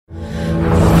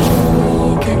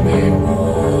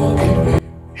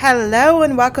Hello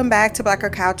and welcome back to Blacker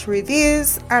Couch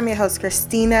Reviews. I'm your host,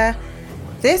 Christina.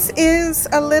 This is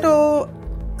a little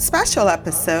special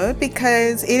episode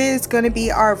because it is going to be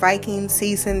our Vikings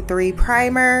Season 3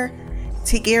 primer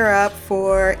to gear up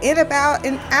for in about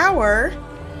an hour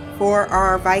for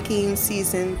our Vikings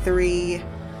Season 3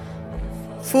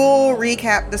 full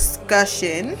recap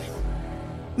discussion.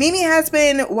 Mimi has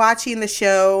been watching the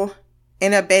show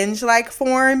in a binge-like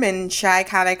form and Shy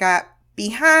kind of got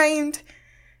behind.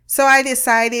 So I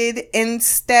decided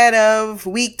instead of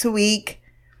week to week,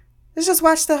 let's just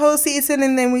watch the whole season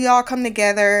and then we all come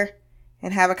together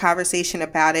and have a conversation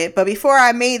about it. But before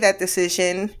I made that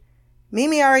decision,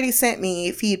 Mimi already sent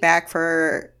me feedback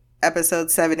for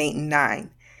episodes 7, 8, and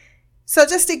 9. So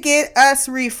just to get us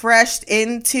refreshed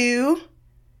into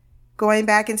going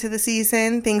back into the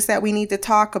season, things that we need to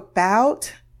talk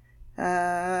about,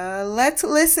 let's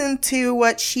listen to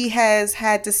what she has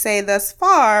had to say thus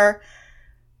far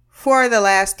for the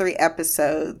last 3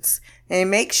 episodes, and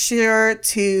make sure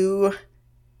to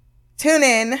tune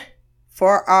in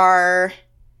for our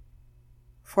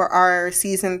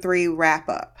season 3 wrap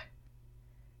up.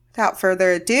 Without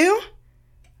further ado,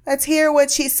 let's hear what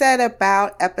she said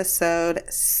about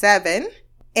episode 7,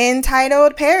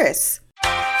 entitled Paris.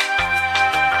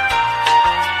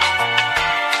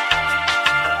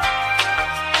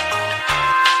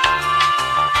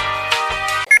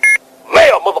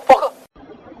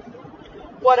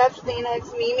 What up, Stina?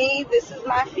 It's Mimi. This is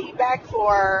my feedback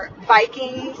for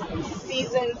Vikings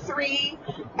Season 3,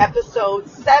 Episode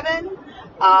 7.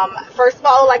 First of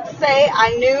all, I'd like to say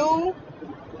I knew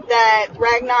that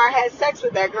Ragnar had sex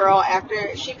with that girl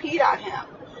after she peed on him.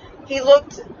 He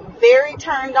looked very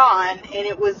turned on, and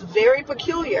it was very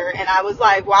peculiar. And I was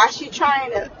like, why is she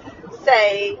trying to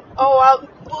say,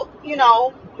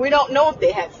 we don't know if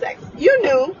they had sex? You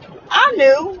knew. I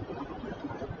knew.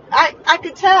 I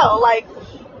could tell,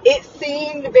 it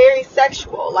seemed very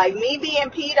sexual, like me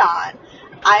being peed on.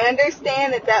 I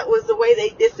understand that was the way they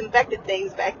disinfected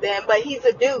things back then, but he's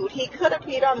a dude. He could have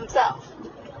peed on himself.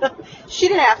 She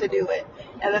didn't have to do it.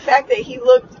 And the fact that he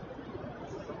looked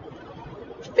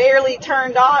fairly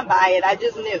turned on by it, I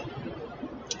just knew.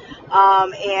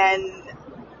 And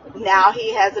now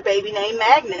he has a baby named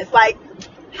Magnus.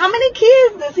 How many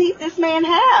kids does this man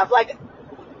have?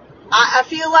 I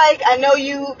feel like I know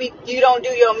you don't do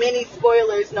your mini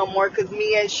spoilers no more because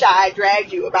me and Shy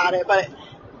dragged you about it, but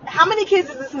how many kids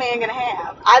is this man going to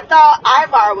have? I thought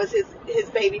Ivar was his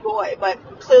baby boy,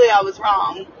 but clearly I was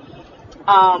wrong.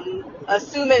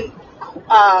 Assuming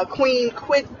Queen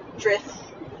Quidrith,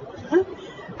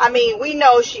 I mean, we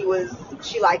know she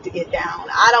liked to get down.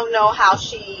 I don't know how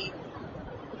she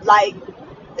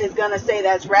is going to say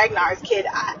that's Ragnar's kid.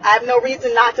 I have no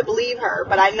reason not to believe her,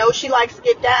 but I know she likes to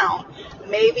get down.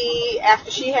 Maybe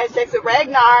after she had sex with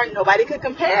Ragnar, nobody could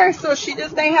compare, so she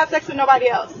just ain't have sex with nobody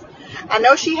else. I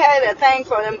know she had a thing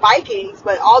for them Vikings,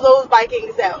 but all those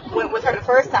Vikings that went with her the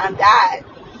first time died.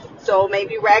 So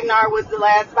maybe Ragnar was the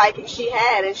last Viking she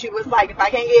had, and she was like, if I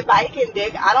can't get Viking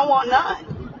dick, I don't want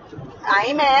none. I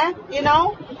ain't mad,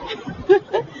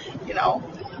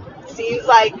 Seems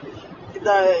like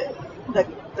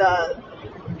the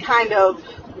kind of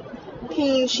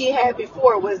peen she had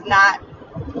before was not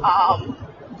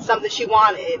something she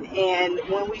wanted, and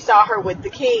when we saw her with the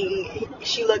king,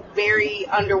 she looked very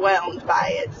underwhelmed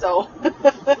by it. So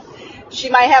she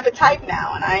might have a type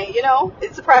now, and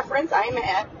it's a preference. I ain't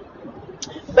mad.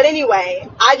 But anyway,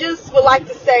 I just would like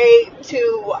to say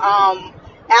to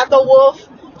Athelwolf,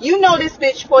 you know this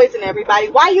bitch poison everybody.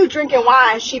 Why you drinking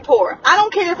wine? She pour. I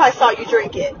don't care if I saw you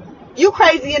drink it. You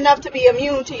crazy enough to be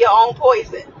immune to your own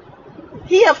poison.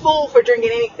 He a fool for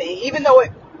drinking anything, even though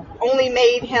it only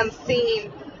made him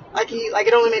seem like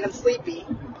it only made him sleepy.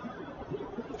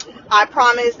 I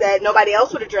promise that nobody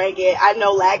else would have drank it. I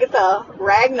know Lagatha,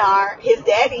 Ragnar, his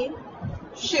daddy,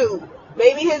 shoot,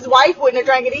 maybe his wife wouldn't have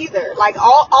drank it either.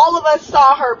 All of us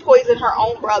saw her poison her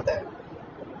own brother.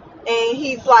 And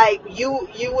he's like, you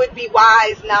would be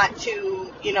wise not to,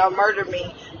 murder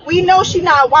me. We know she's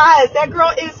not wise. That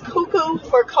girl is cuckoo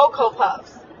for Cocoa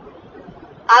Puffs.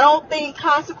 I don't think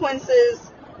consequences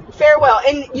fare well.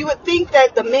 And you would think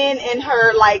that the men in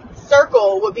her,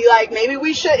 circle would be like, maybe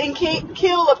we shouldn't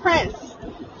kill a prince.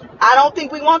 I don't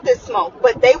think we want this smoke.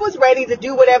 But they was ready to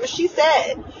do whatever she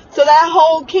said. So that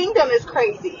whole kingdom is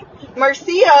crazy.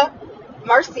 Mercia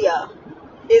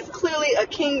is clearly a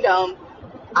kingdom,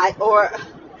 or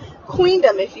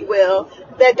queendom, if you will,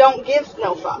 that don't give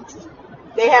no fucks.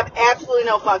 They have absolutely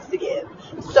no fucks to give.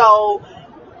 So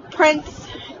Prince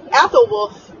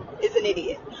Athelwolf is an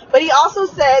idiot. But he also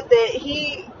said that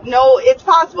it's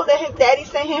possible that his daddy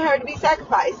sent her to be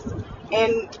sacrificed.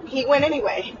 and he went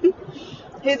anyway.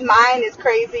 His mind is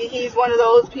crazy. He's one of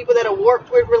those people that are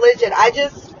warped with religion. I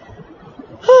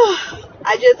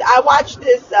watched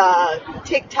this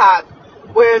TikTok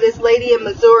where this lady in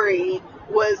Missouri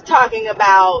was talking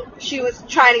about, she was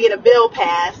trying to get a bill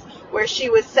passed where she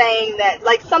was saying that,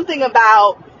 like, something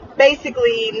about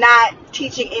basically not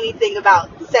teaching anything about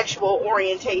sexual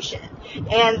orientation.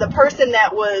 And the person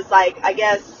that was, like, I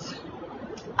guess,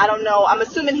 I don't know, I'm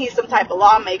assuming he's some type of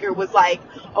lawmaker, was like,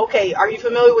 okay, are you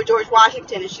familiar with George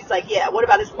Washington? And she's like, yeah, what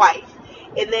about his wife?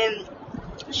 And then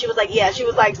she was like, yeah. She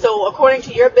was like, so according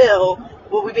to your bill,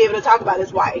 will we be able to talk about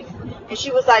his wife? And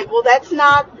she was like, well, that's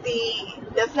not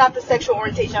the sexual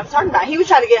orientation I was talking about. He was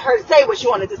trying to get her to say what she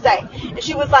wanted to say. And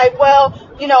she was like, well,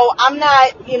 I'm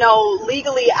not,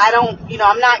 legally, I don't,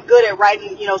 I'm not good at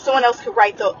writing, someone else could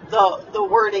write the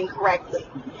wording correctly.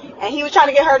 And he was trying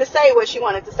to get her to say what she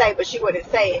wanted to say, but she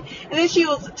wouldn't say it. And then she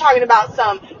was talking about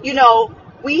some,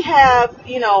 we have,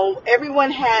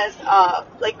 everyone has,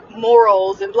 like,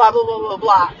 morals and blah, blah, blah, blah,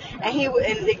 blah. And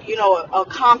a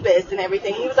compass and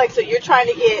everything. He was like, so you're trying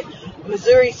to get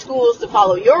Missouri schools to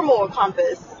follow your moral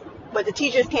compass, but the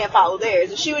teachers can't follow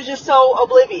theirs. And she was just so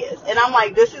oblivious. And I'm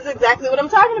like, this is exactly what I'm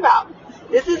talking about.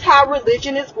 This is how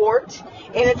religion is warped.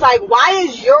 And it's like, why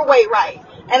is your way right?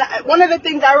 And one of the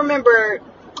things I remember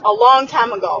a long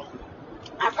time ago,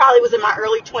 I probably was in my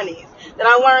early 20s, that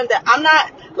I learned that I'm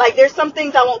not, like, there's some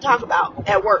things I won't talk about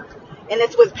at work. And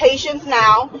it's with patients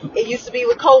now. It used to be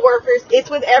with coworkers. It's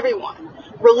with everyone.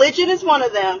 Religion is one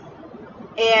of them,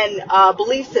 and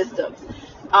belief systems,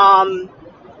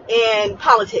 and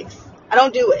politics. I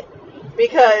don't do it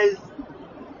because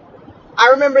I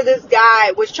remember this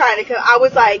guy was trying to, I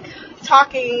was like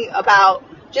talking about,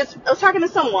 I was talking to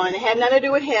someone. It had nothing to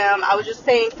do with him. I was just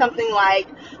saying something like,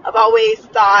 I've always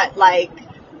thought, like,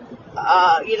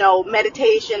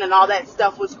 meditation and all that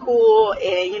stuff was cool.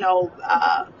 And,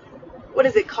 what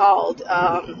is it called?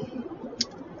 I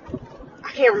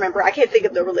can't remember. I can't think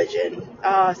of the religion.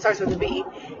 Starts with a B.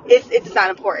 It's not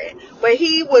important. But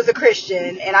he was a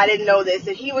Christian, and I didn't know this,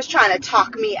 and he was trying to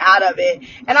talk me out of it.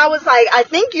 And I was like, I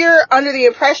think you're under the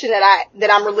impression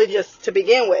that I'm religious to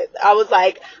begin with. I was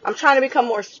like, I'm trying to become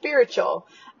more spiritual.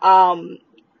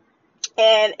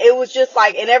 And it was just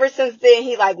like, and ever since then,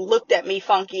 he like looked at me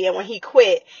funky. And when he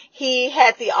quit, he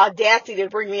had the audacity to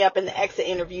bring me up in the exit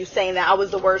interview saying that I was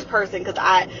the worst person. Cause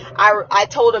I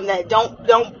told him that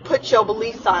don't put your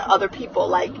beliefs on other people.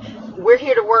 Like, we're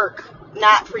here to work,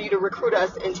 not for you to recruit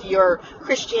us into your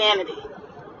Christianity.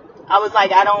 I was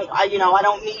like, I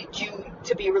don't need you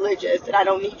to be religious, and I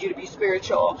don't need you to be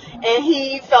spiritual. And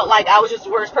he felt like I was just the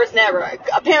worst person ever.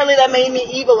 Apparently that made me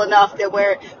evil enough that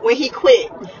when he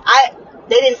quit,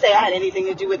 they didn't say I had anything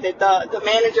to do with it. The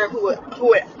manager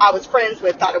who I was friends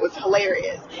with thought it was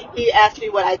hilarious. He asked me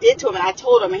what I did to him, and I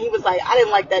told him, and he was like, I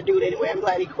didn't like that dude anyway. I'm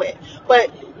glad he quit.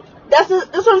 But that's what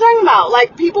I'm talking about.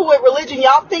 Like, people with religion,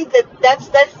 y'all think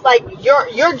that's like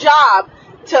your job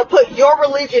to put your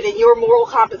religion and your moral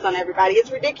compass on everybody. It's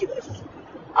ridiculous.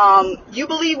 You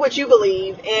believe what you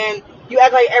believe, and you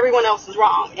act like everyone else is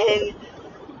wrong. And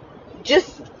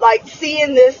just like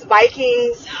seeing this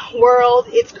Vikings world,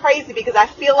 it's crazy because I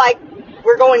feel like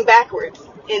we're going backwards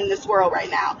in this world right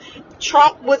now.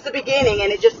 Trump was the beginning,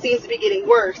 and it just seems to be getting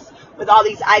worse with all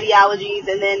these ideologies.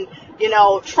 And then,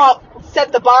 Trump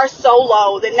set the bar so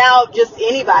low that now just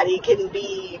anybody can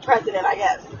be president, I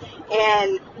guess.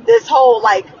 And this whole,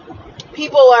 like,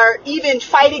 people are even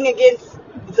fighting against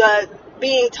the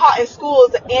being taught in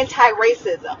schools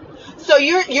anti-racism. So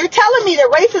you're telling me that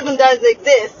racism doesn't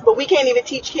exist, but we can't even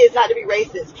teach kids not to be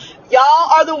racist. Y'all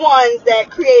are the ones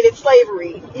that created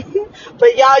slavery.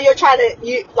 But you're trying to,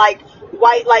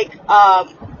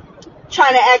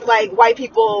 trying to act like white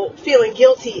people feeling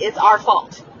guilty is our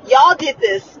fault. Y'all did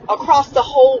this across the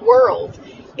whole world.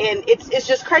 And it's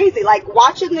just crazy. Like,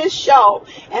 watching this show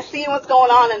and seeing what's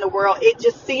going on in the world, it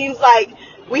just seems like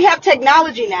we have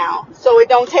technology now. So it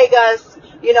don't take us,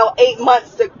 8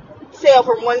 months to sail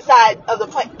from one side of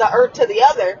the earth to the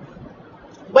other.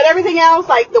 But everything else,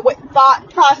 like the thought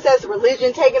process,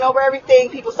 religion taking over everything,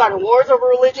 people starting wars over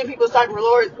religion, people starting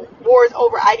wars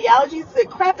over ideologies, the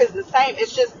crap is the same.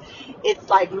 It's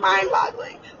like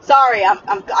mind-boggling. Sorry,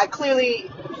 I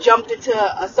clearly jumped into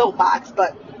a soapbox,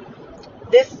 but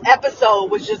this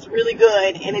episode was just really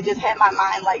good, and it just had my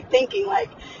mind like thinking, like,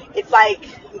 it's like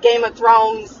Game of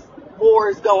Thrones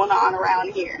wars going on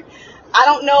around here. I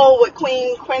don't know what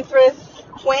Queen Quinthris,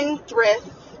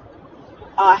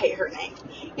 I hate her name.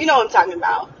 You know what I'm talking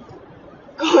about.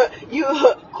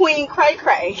 Queen Cray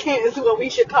Cray is what we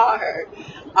should call her.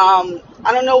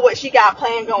 I don't know what she got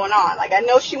planned going on. Like, I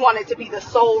know she wanted to be the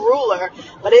sole ruler,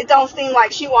 but it don't seem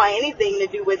like she want anything to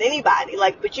do with anybody.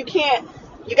 Like, but you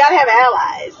gotta have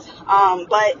allies.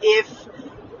 But if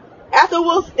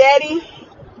Ethelwulf's daddy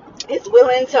is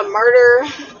willing to murder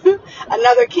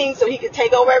another king so he could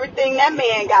take over everything, that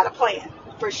man got a plan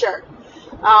for sure.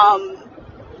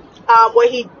 What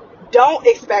he don't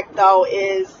expect though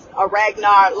is a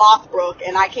Ragnar Lothbrok,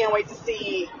 and I can't wait to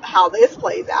see how this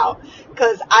plays out,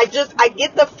 because I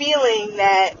get the feeling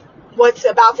that what's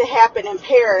about to happen in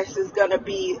Paris is going to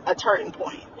be a turning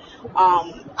point.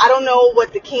 I don't know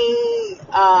what the king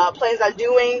plans on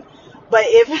doing, but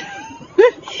if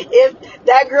if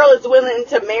that girl is willing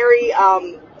to marry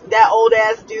that old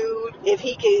ass dude, if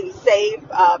he can save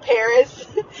Paris,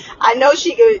 I know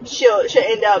she'll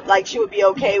end up like she would be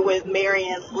okay with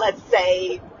marrying, let's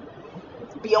say,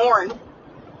 Bjorn.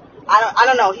 I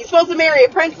don't know. He's supposed to marry a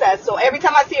princess, so every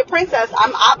time I see a princess,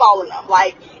 I'm eyeballing them.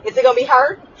 Like, is it gonna be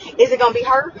her? Is it gonna be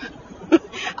her?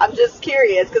 I'm just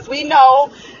curious, because we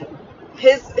know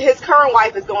his current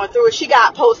wife is going through it. She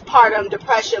got postpartum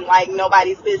depression like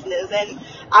nobody's business, and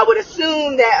I would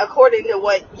assume that according to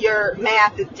what your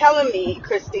math is telling me,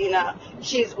 Christina,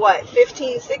 she's what,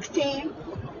 15, 16?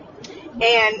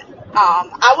 And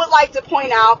I would like to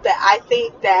point out that I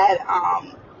think that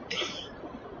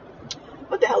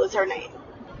what the hell is her name?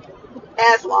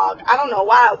 Aslog. I don't know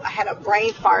why I had a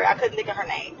brain fart. I couldn't think of her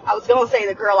name. I was going to say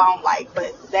the girl I don't like,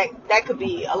 but that could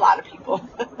be a lot of people.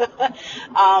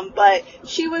 But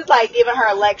she was like giving her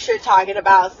a lecture talking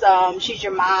about she's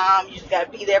your mom, you just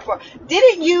got to be there for her.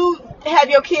 Didn't you have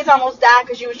your kids almost die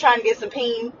because you was trying to get some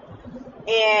peen?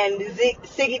 And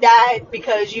Siggy died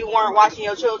because you weren't watching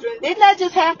your children? Didn't that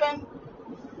just happen?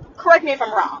 Correct me if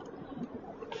I'm wrong.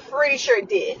 Pretty sure it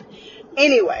did.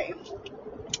 Anyway,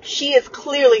 she is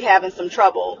clearly having some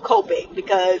trouble coping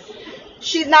because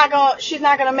she's not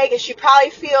gonna make it. She probably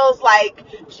feels like,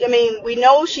 I mean, we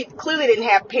know she clearly didn't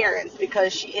have parents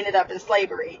because she ended up in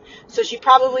slavery. So she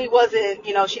probably wasn't,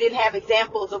 she didn't have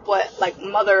examples of what like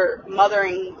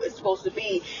mothering is supposed to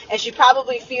be. And she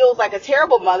probably feels like a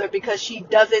terrible mother because she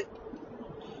didn't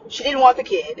want the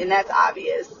kid, and that's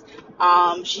obvious.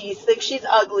 She thinks she's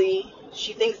ugly.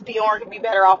 She thinks Bjorn could be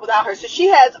better off without her. So she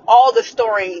has all the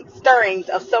stirrings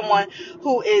of someone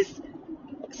who is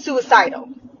suicidal.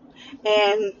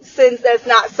 And since that's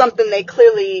not something they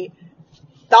clearly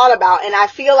thought about, and I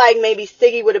feel like maybe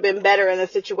Siggy would have been better in the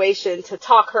situation to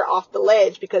talk her off the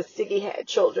ledge, because Siggy had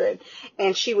children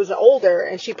and she was older,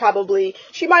 and she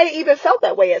might have even felt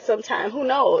that way at some time. Who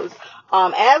knows?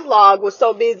 Aslog was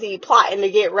so busy plotting to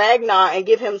get Ragnar and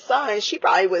give him sons, she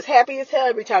probably was happy as hell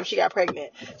every time she got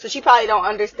pregnant. So she probably don't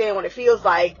understand what it feels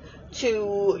like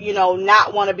to,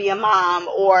 not want to be a mom,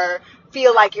 or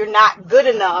feel like you're not good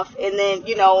enough, and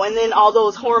then all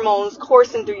those hormones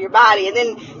coursing through your body, and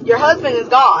then your husband is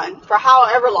gone for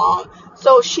however long,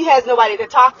 so she has nobody to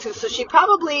talk to, so she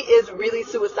probably is really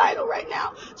suicidal right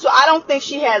now. So I don't think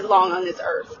she has long on this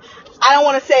earth. I don't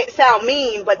want to sound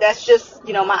mean, but that's just,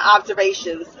 my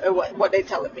observations, or what they're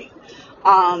telling me.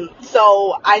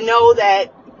 So I know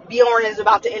that Bjorn is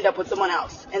about to end up with someone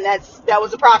else, and that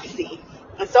was a prophecy.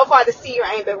 And so far the seer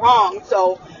ain't been wrong,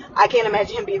 so I can't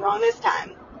imagine him being wrong this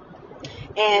time.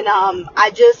 And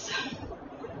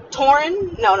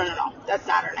Torin? No, that's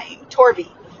not her name. Torvi.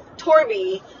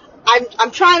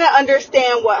 I'm trying to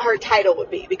understand what her title would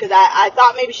be, because I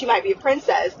thought maybe she might be a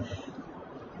princess,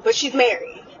 but she's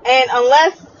married. And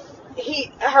unless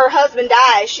her husband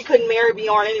dies, she couldn't marry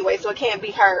Bjorn anyway, so it can't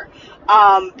be her.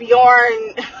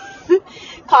 Bjorn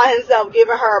caught himself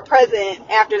giving her a present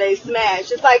after they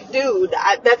smashed. It's like, dude,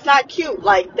 that's not cute.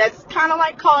 Like, that's kind of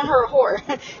like calling her a whore.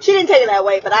 She didn't take it that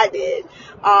way, but I did.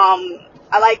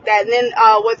 I like that. And then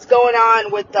what's going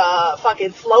on with the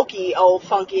fucking Floki, old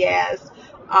funky ass?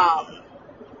 I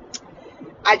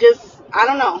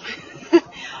don't know.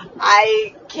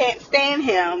 I can't stand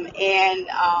him, and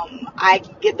I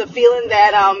get the feeling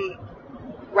that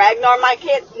Ragnar might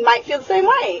feel the same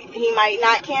way. He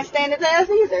can't stand his ass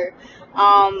either.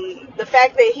 The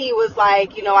fact that he was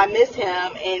like, I miss him,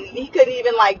 and he couldn't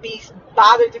even like be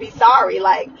bothered to be sorry.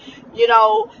 Like,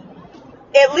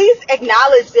 at least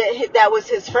acknowledge that was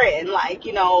his friend. Like,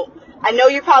 I know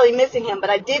you're probably missing him, but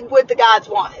I did what the gods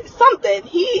wanted. Something.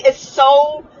 He is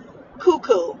so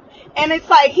cuckoo. And it's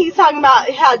like, he's talking about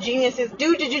how genius is.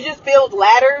 Dude, did you just build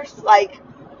ladders? Like,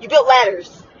 you built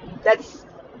ladders.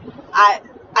 I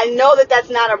know that's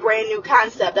not a brand new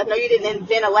concept. I know you didn't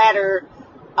invent a ladder.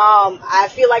 I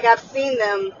feel like I've seen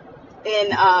them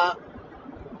in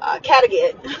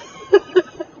Kattegat.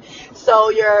 So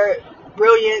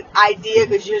brilliant idea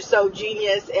because you're so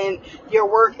genius and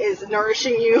your work is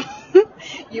nourishing you.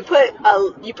 You put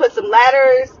some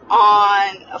ladders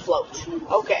on a float.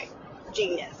 Okay,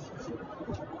 genius.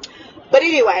 But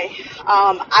anyway,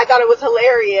 I thought it was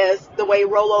hilarious the way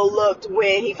Rolo looked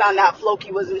when he found out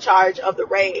Floki was in charge of the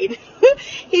raid.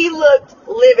 He looked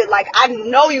livid, like, I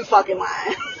know you fucking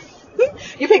lying.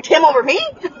 You picked him over me?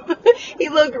 He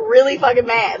looked really fucking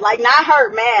mad. Like, not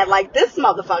her mad, like this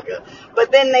motherfucker.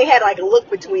 But then they had like a look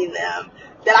between them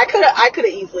that I could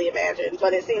have easily imagined.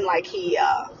 But it seemed like he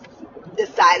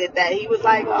decided that he was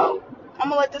like, oh, I'm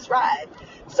gonna let this ride.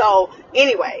 So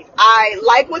anyway, I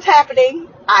like what's happening.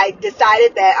 I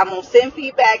decided that I'm gonna send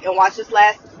feedback and watch this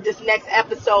next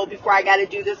episode before I gotta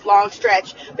do this long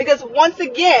stretch. Because once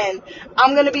again,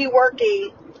 I'm gonna be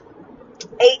working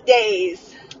 8 days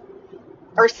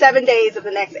or 7 days of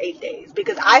the next 8 days,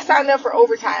 because I signed up for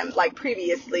overtime like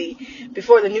previously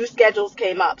before the new schedules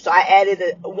came up. So I added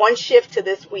one shift to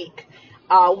this week,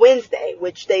 Wednesday,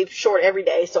 which they've short every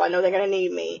day. So I know they're going to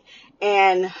need me.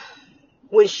 And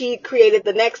when she created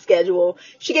the next schedule,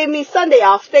 she gave me Sunday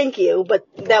off. Thank you. But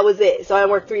that was it. So I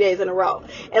worked 3 days in a row.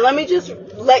 And let me just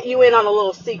let you in on a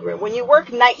little secret. When you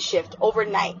work night shift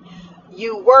overnight,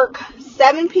 you work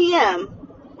 7 p.m.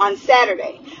 on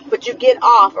Saturday, but you get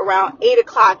off around 8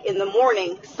 o'clock in the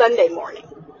morning, Sunday morning.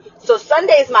 So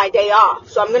Sunday's my day off.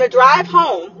 So I'm going to drive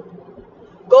home,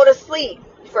 go to sleep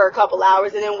for a couple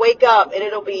hours, and then wake up, and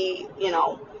it'll be,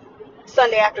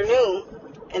 Sunday afternoon.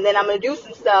 And then I'm going to do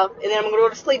some stuff, and then I'm going to go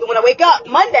to sleep. And when I wake up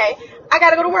Monday, I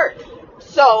got to go to work.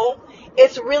 So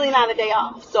it's really not a day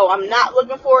off. So I'm not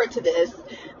looking forward to this.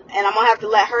 And I'm going to have to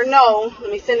let her know.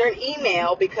 Let me send her an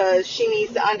email, because she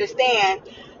needs to understand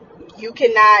you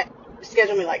cannot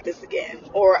schedule me like this again,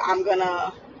 or I'm going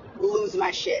to lose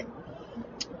my shit.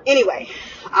 Anyway,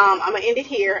 I'm going to end it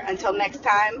here. Until next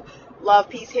time, love,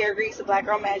 peace, hair grease, the Black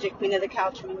Girl Magic, Queen of the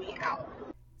Couch, Mimi out.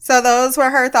 So those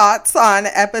were her thoughts on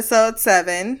episode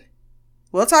 7.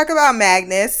 We'll talk about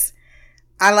Magnus.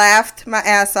 I laughed my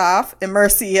ass off in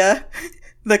Mercia,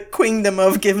 the queendom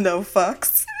of give no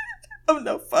fucks. Of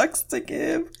no fucks to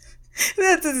give.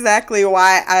 That's exactly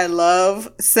why I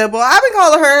love Sybil. I've been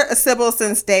calling her a Sybil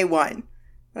since day one.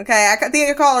 Okay, I think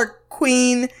I call her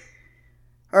Queen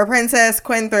or Princess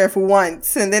Quinthrift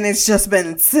once, and then it's just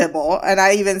been Sybil. And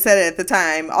I even said it at the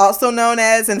time. Also known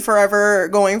as, and forever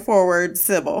going forward,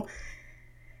 Sybil.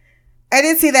 I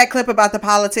did see that clip about the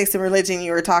politics and religion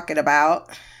you were talking about,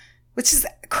 which is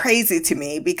crazy to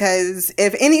me, because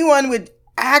if anyone would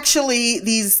actually,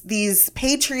 these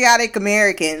patriotic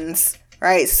Americans,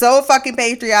 right, so fucking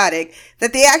patriotic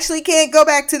that they actually can't go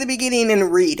back to the beginning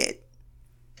and read it.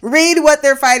 Read what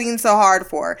they're fighting so hard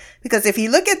for. Because if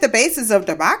you look at the basis of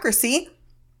democracy,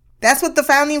 that's what the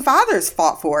founding fathers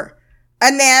fought for.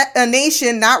 A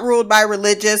nation not ruled by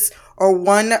religious or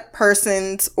one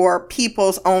person's or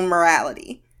people's own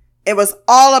morality. It was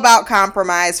all about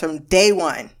compromise from day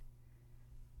one.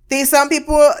 Some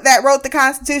people that wrote the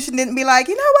Constitution didn't be like,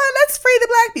 you know what, let's free the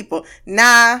black people.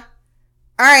 Nah.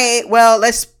 All right, well,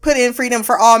 let's put in freedom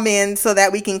for all men so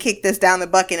that we can kick this down the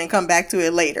bucket and come back to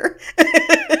it later.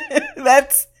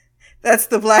 That's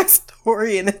the black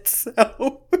story in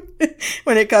itself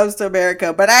when it comes to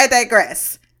America. But I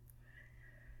digress.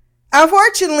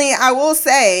 Unfortunately, I will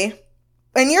say,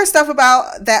 and your stuff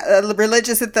about that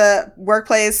religious at the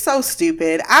workplace, so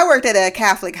stupid. I worked at a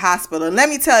Catholic hospital, and let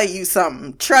me tell you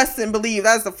something. Trust and believe.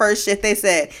 That's the first shit they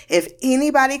said. If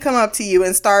anybody come up to you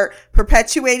and start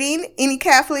perpetuating any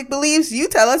Catholic beliefs, you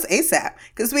tell us ASAP.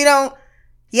 Because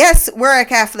yes, we're a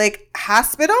Catholic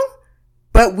hospital,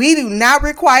 but we do not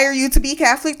require you to be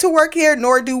Catholic to work here,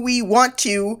 nor do we want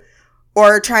you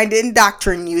or trying to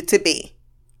indoctrinate you to be.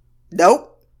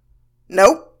 Nope.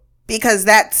 Because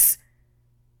that's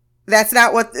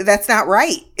not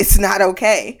right. It's not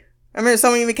okay. I remember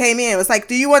someone even came in. It was like,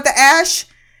 do you want the ash?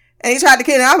 And he tried to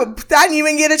kill him. I didn't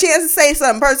even get a chance to say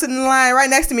something. Person in the line right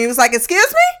next to me was like,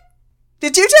 excuse me?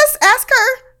 Did you just ask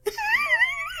her?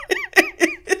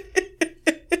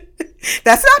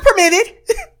 That's not permitted.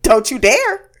 Don't you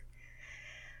dare.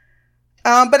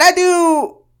 But I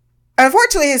do,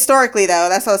 unfortunately, historically though,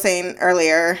 that's what I was saying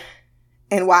earlier,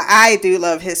 and why I do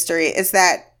love history is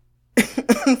that,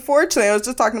 unfortunately, I was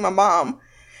just talking to my mom.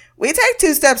 We take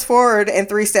 2 steps forward and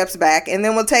 3 steps back, and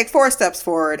then we'll take 4 steps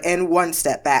forward and 1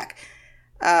 step back.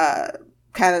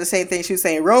 Kind of the same thing she was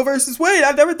saying, Roe versus Wade,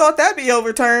 I never thought that'd be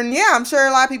overturned. Yeah, I'm sure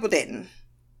a lot of people didn't.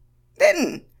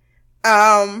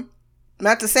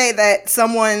 Not to say that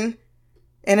someone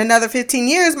in another 15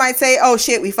 years might say, oh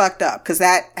shit, we fucked up, because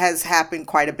that has happened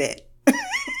quite a bit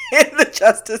in the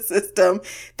justice system.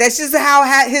 That's just how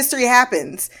history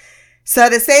happens. So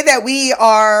to say that we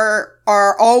are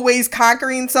always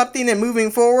conquering something and moving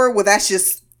forward, well,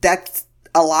 that's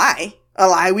a lie. A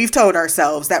lie we've told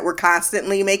ourselves, that we're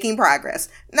constantly making progress.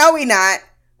 No, we not.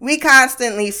 We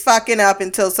constantly fucking up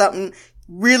until something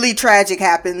really tragic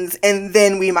happens, and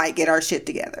then we might get our shit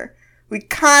together. We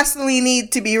constantly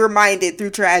need to be reminded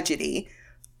through tragedy,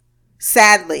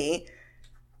 sadly,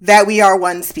 that we are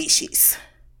one species.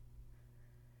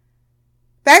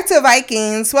 Back to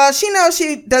Vikings. Well, she knows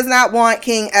she does not want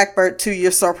King Egbert to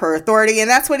usurp her authority, and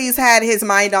that's what he's had his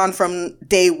mind on from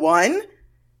day one,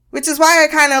 which is why I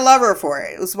kind of love her for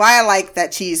it. It was why I like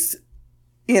that she's,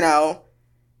 in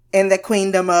the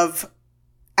queendom of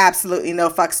absolutely no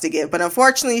fucks to give. But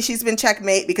unfortunately, she's been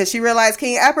checkmate because she realized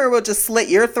King Egbert will just slit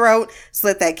your throat,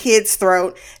 slit that kid's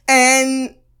throat,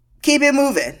 and keep it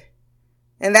moving.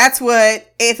 And that's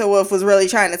what Aethelwulf was really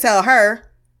trying to tell her.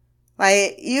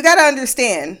 Like, you gotta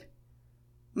understand,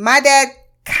 my dad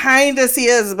kinda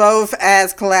sees us both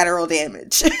as collateral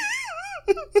damage.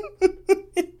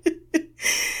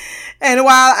 And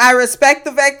while I respect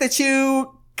the fact that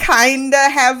you kinda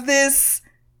have this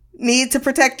need to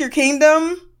protect your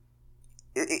kingdom,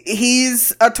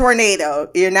 he's a tornado.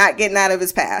 You're not getting out of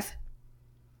his path.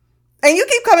 And you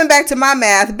keep coming back to my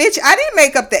math. Bitch, I didn't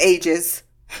make up the ages.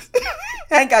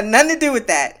 I ain't got nothing to do with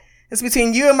that. It's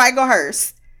between you and Michael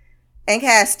Hurst. And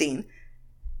casting.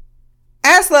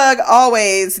 Aslug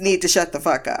always need to shut the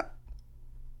fuck up.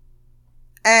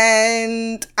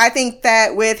 And I think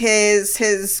that with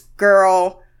his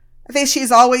girl, I think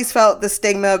she's always felt the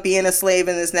stigma of being a slave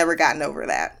and has never gotten over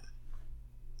that.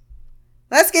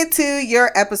 Let's get to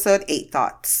your episode 8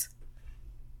 thoughts.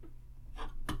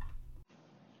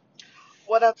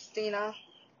 What up, Stina?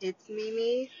 It's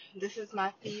Mimi. This is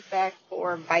my feedback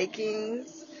for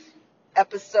Vikings,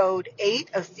 episode 8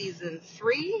 of season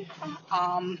 3.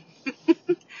 I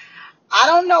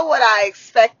don't know what I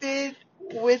expected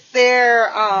with their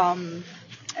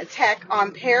attack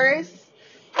on Paris,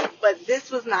 but this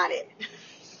was not it.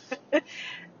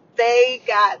 They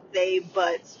got their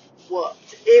butts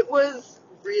whooped. It was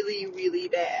really, really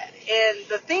bad. And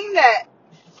the thing that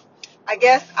I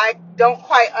guess I don't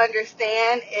quite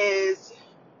understand is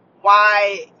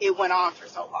why it went on for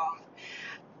so long.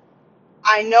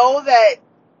 I know that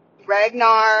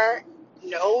Ragnar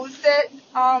knows that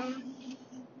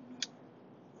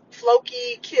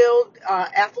Floki killed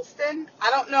Athelstan.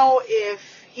 I don't know if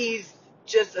he's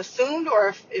just assumed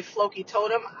or if Floki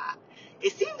told him.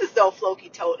 It seems as though Floki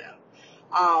told him.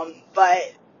 I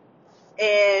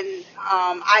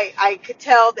could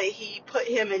tell that he put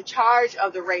him in charge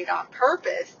of the raid on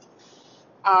purpose.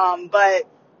 But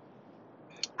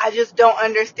I just don't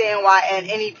understand why at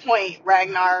any point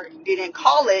Ragnar didn't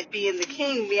call it, being the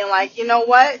king, being like, you know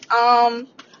what,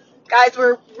 guys,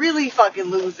 we're really fucking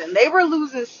losing. They were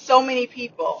losing so many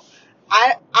people.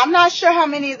 I'm not sure how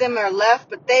many of them are left,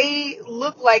 but they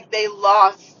look like they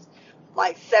lost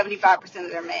like 75%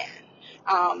 of their men.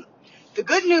 The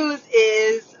good news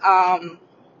is,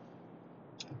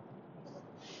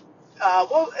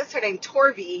 what's her name?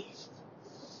 Torvi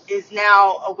is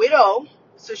now a widow,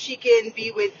 so she can be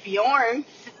with Bjorn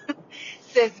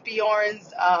since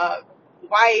Bjorn's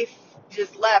wife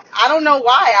just left. I don't know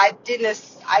why.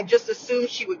 I just assumed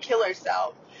she would kill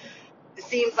herself. It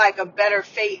seems like a better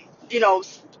fate,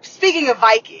 speaking of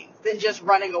Vikings, than just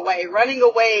running away. Running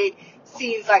away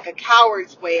seems like a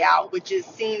coward's way out, which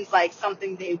seems like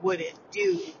something they wouldn't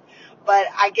do. But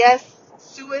I guess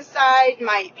suicide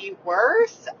might be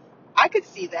worse. I could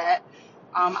see that.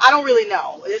 I don't really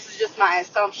know. This is just my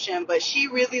assumption, but she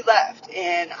really left,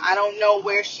 and I don't know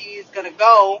where she's gonna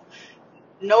go.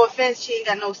 No offense, she ain't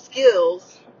got no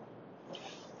skills.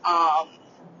 I'm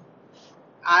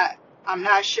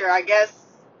not sure. I guess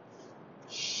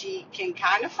she can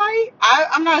kind of fight.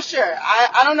 I'm not sure.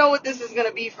 I don't know what this is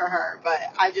gonna be for her, but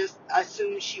I just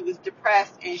assumed she was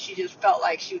depressed and she just felt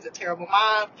like she was a terrible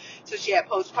mom, so she had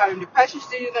postpartum depression. So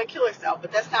she was gonna kill herself,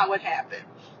 but that's not what happened.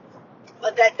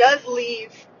 But that does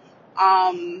leave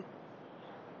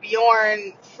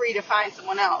Bjorn free to find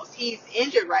someone else. He's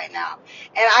injured right now.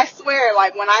 And I swear,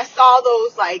 like, when I saw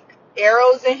those, like,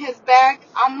 arrows in his back,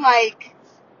 I'm like,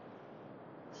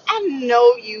 I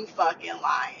know you fucking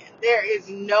lying. There is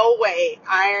no way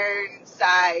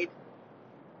Ironside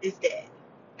is dead.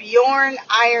 Bjorn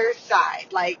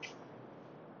Ironside. Like,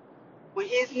 would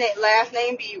his last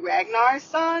name be Ragnar's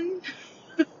son?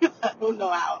 I don't know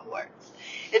how it works.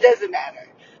 It doesn't matter.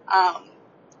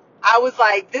 I was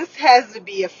like, this has to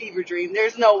be a fever dream.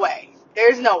 There's no way.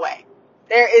 There's no way.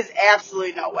 There is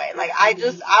absolutely no way. Like, I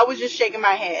was just shaking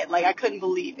my head. Like, I couldn't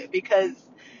believe it, because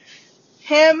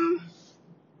him,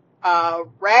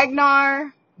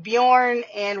 Ragnar, Bjorn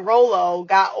and Rollo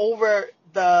got over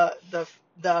the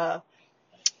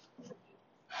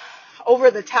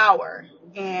over the tower,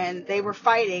 and they were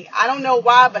fighting. I don't know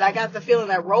why, but I got the feeling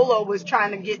that Rollo was trying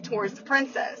to get towards the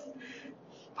princess.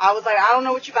 I was like, I don't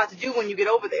know what you're about to do when you get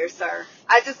over there, sir.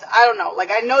 I don't know. Like,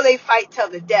 I know they fight till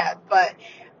the death, but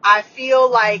I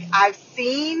feel like I've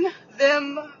seen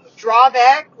them draw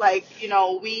back. Like,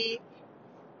 we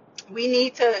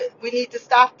need to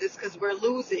stop this because we're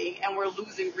losing, and we're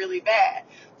losing really bad.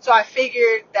 So I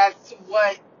figured that's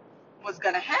what was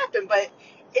going to happen, but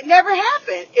it never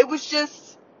happened. It was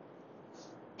just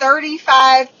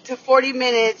 35 to 40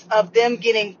 minutes of them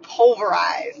getting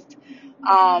pulverized.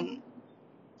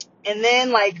 And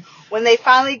then, like, when they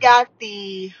finally got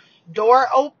the door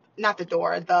open, not the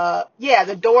door,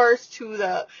 the doors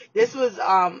to this was,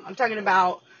 I'm talking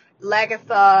about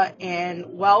Lagatha and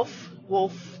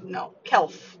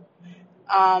Kelf.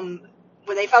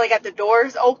 When they finally got the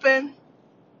doors open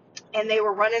and they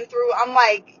were running through, I'm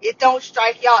like, it don't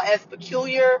strike y'all as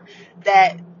peculiar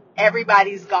that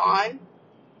everybody's gone.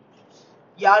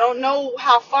 Y'all don't know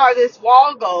how far this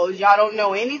wall goes. Y'all don't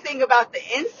know anything about the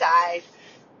inside.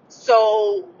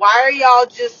 So why are y'all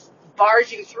just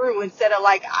barging through instead of,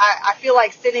 like, I feel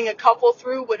like sending a couple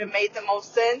through would have made the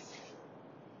most sense.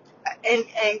 And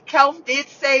Kelf did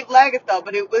save Lagatha,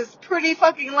 but it was pretty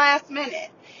fucking last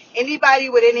minute. Anybody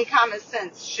with any common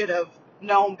sense should have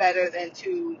known better than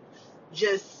to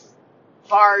just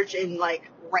barge and like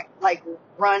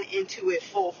run into it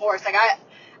full force. Like,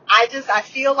 I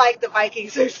feel like the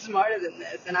Vikings are smarter than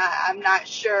this, and I'm not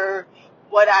sure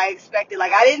what I expected.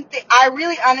 Like, I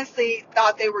really honestly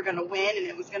thought they were gonna win, and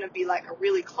it was gonna be like a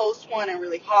really close one and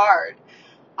really hard.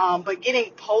 But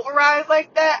getting pulverized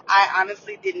like that, I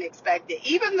honestly didn't expect it.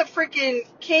 Even the freaking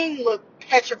king looked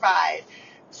petrified.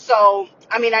 So,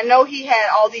 I mean, I know he had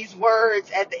all these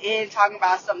words at the end talking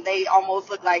about they almost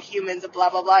look like humans and blah,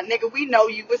 blah, blah. Nigga, we know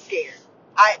you was scared.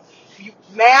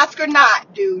 Mask or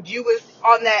not, dude, you was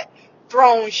on that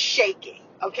throne shaking,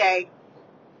 okay?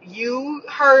 You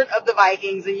heard of the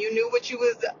Vikings and you knew what you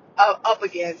was up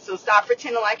against. So stop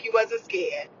pretending like you wasn't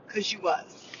scared, because you was.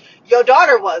 Your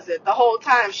daughter wasn't the whole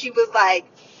time. She was like,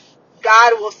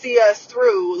 God will see us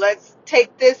through. Let's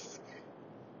take this,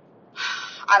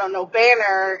 I don't know,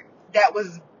 banner that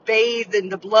was bathed in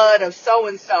the blood of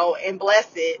so-and-so and bless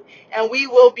it, and we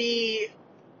will be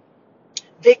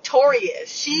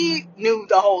victorious. She knew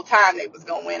the whole time they was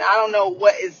going to win. I don't know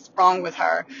what is wrong with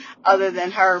her other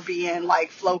than her being like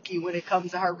Floki when it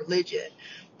comes to her religion.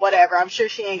 Whatever. I'm sure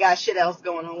she ain't got shit else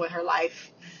going on with her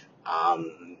life.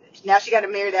 Now she got to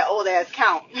marry that old ass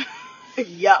count.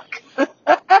 Yuck.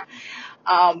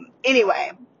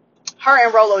 Anyway, her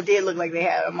and Rollo did look like they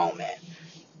had a moment.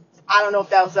 I don't know if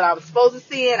that was what I was supposed to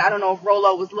see. And I don't know if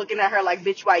Rollo was looking at her like,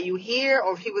 bitch, why you here?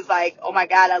 Or if he was like, oh my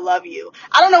God, I love you.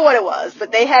 I don't know what it was,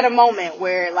 but they had a moment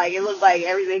where, like, it looked like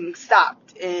everything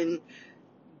stopped and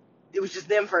it was just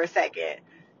them for a second.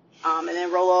 And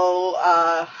then Rollo,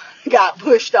 got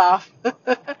pushed off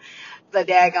the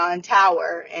daggone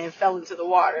tower and fell into the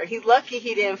water. He's lucky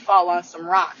he didn't fall on some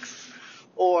rocks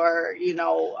or,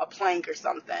 a plank or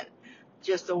something.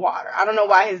 Just the water. I don't know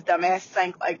why his dumb ass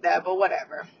sank like that, but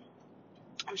whatever.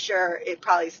 I'm sure it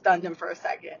probably stunned him for a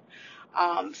second.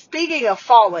 Speaking of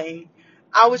falling,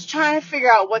 I was trying to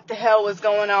figure out what the hell was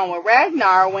going on with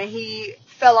Ragnar when he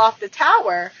fell off the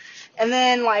tower. And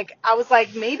then, like, I was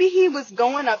like, maybe he was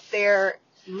going up there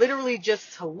literally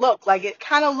just to look. Like, it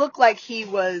kind of looked like he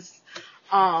was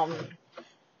trying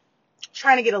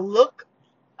to get a look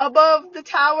above the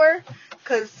tower.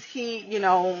 Because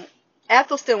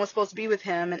Athelstan was supposed to be with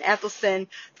him. And Athelstan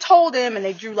told him, and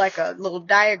they drew like a little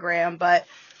diagram. But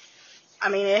I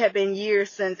mean, it had been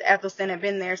years since Athelstan had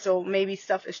been there, so maybe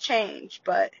stuff has changed.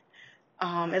 But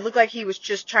it looked like he was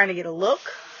just trying to get a look.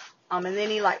 And then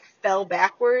he, like, fell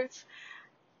backwards.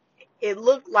 It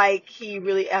looked like he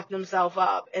really effed himself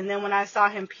up. And then when I saw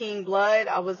him peeing blood,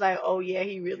 I was like, oh, yeah,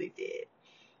 he really did.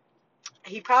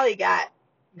 He probably got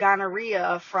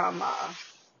gonorrhea from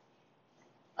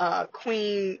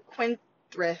Queen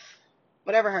Quinthrith,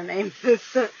 whatever her name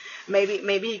is. maybe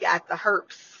he got the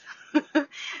herpes.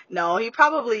 No, he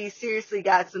probably seriously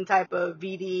got some type of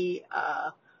VD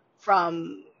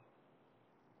from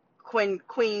Queen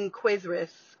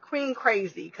Quizrith, Queen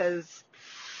Crazy, because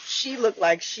she looked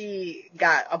like she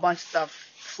got a bunch of stuff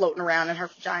floating around in her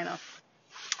vagina.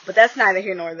 But that's neither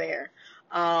here nor there.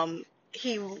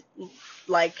 He,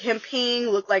 like, him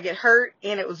peeing looked like it hurt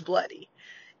and it was bloody.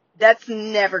 That's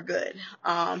never good.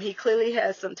 He clearly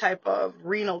has some type of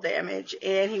renal damage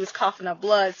and he was coughing up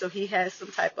blood, so he has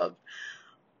some type of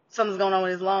something's going on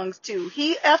with his lungs too.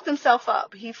 He effed himself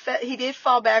up. He did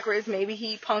fall backwards. Maybe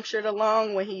he punctured a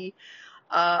lung when he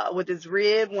with his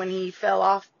rib when he fell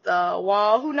off the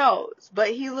wall. Who knows? But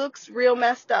he looks real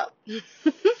messed up.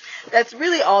 That's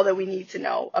really all that we need to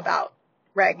know about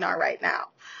Ragnar right now.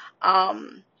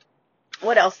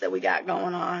 What else that we got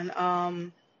going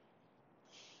on?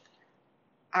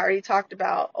 I already talked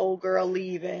about old girl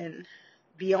leaving,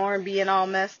 Bjorn being all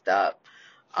messed up,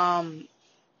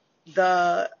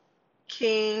 the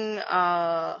King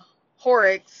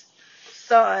Horrocks'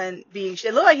 son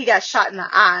it looked like he got shot in the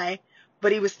eye,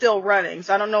 but he was still running.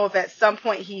 So I don't know if at some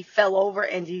point he fell over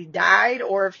and he died,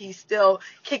 or if he's still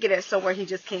kicking it somewhere he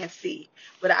just can't see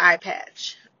with an eye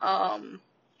patch.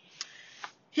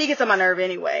 He gets on my nerve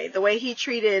anyway. The way he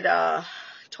treated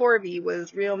Torby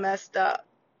was real messed up,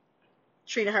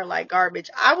 treating her like garbage.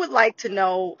 I would like to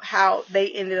know how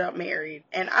they ended up married.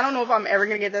 And I don't know if I'm ever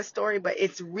going to get that story, but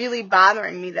it's really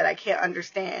bothering me that I can't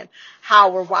understand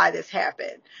how or why this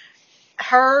happened.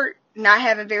 Her not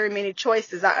having very many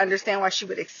choices, I understand why she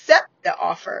would accept the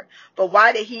offer, but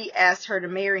why did he ask her to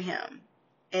marry him?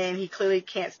 And he clearly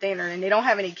can't stand her, and they don't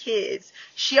have any kids.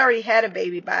 She already had a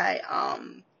baby by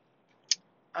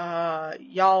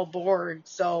y'all bored,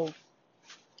 so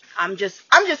I'm just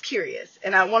curious,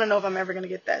 and I want to know if I'm ever going to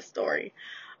get that story.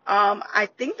 I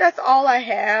think that's all I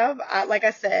have. Like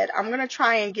I said, I'm going to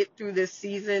try and get through this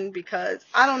season because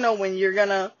I don't know when you're going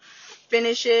to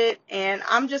finish it, and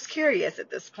I'm just curious at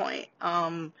this point.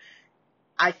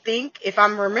 I think, if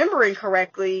I'm remembering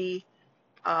correctly,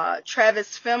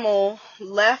 Travis Fimmel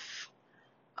left.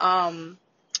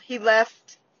 He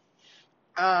left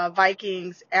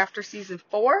Vikings after season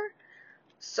 4,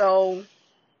 so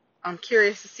I'm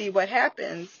curious to see what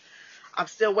happens. I'm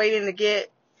still waiting to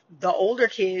get the older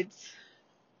kids.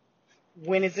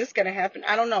 When is this going to happen?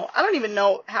 I don't know. I don't even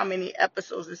know how many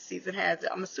episodes this season has.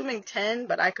 I'm assuming 10,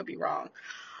 but I could be wrong.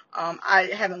 I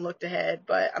haven't looked ahead,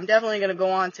 but I'm definitely going to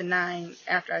go on to 9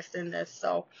 after I send this.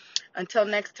 So until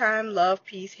next time, love,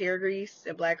 peace, hair grease,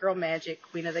 and black girl magic,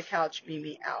 queen of the couch,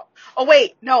 Mimi out. Oh,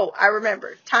 wait. No, I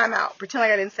remember. Time out. Pretend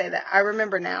like I didn't say that. I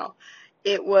remember now.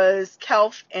 It was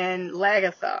Kelf and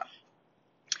Lagatha.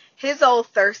 His old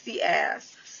thirsty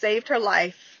ass saved her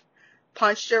life,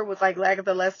 punched her, was like,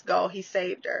 Lagatha, let's go. He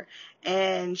saved her.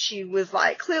 And she was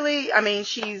like, clearly, I mean,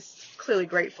 she's clearly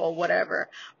grateful, whatever.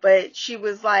 But she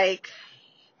was like,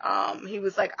 he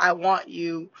was like, I want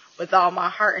you with all my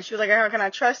heart. And she was like, how can I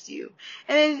trust you?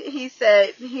 And then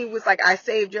he was like, I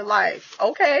saved your life.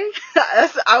 Okay.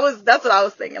 That's what I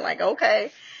was thinking. Like,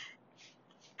 okay,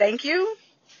 thank you.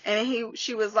 And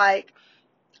she was like,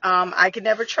 I can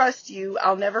never trust you.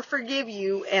 I'll never forgive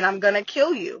you. And I'm going to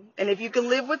kill you. And if you can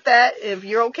live with that, if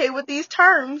you're okay with these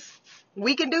terms,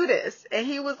 we can do this. And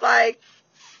he was like,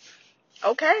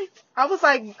 okay. I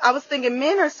was thinking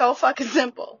men are so fucking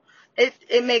simple.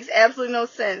 It makes absolutely no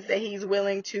sense that he's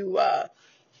willing to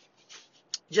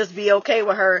just be okay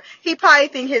with her. He probably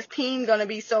think his peen gonna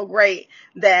be so great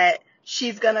that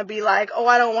she's gonna be like, oh,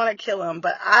 I don't want to kill him.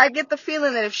 But I get the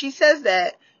feeling that if she says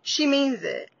that, she means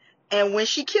it. And when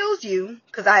she kills you,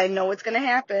 because I know it's gonna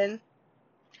happen,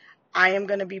 I am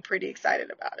gonna be pretty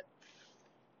excited about it.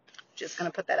 Just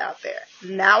gonna put that out there.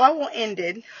 Now I will end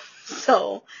it.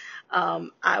 So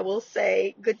I will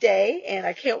say good day, and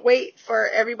I can't wait for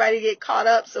everybody to get caught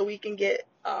up so we can get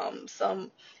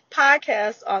some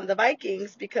podcasts on the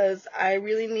Vikings, because I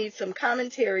really need some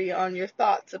commentary on your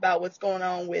thoughts about what's going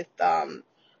on with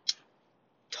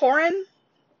Torin,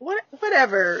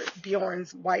 whatever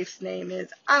Bjorn's wife's name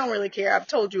is. I don't really care. I've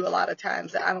told you a lot of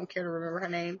times that I don't care to remember her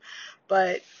name,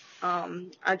 but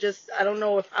I don't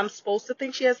know if I'm supposed to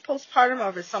think she has postpartum or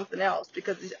if it's something else,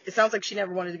 because it sounds like she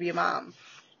never wanted to be a mom.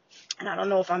 And I don't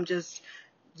know if I'm just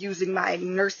using my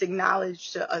nursing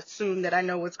knowledge to assume that I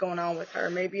know what's going on with her.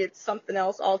 Maybe it's something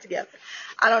else altogether.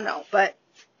 I don't know, but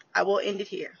I will end it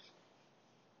here.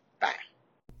 Bye.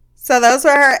 So those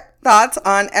were her thoughts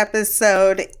on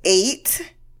episode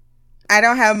 8. I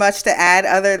don't have much to add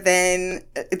other than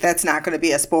that's not going to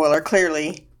be a spoiler.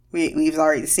 Clearly, we've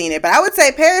already seen it. But I would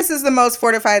say Paris is the most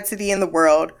fortified city in the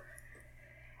world.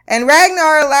 And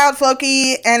Ragnar allowed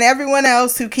Floki and everyone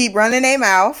else who keep running their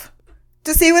mouth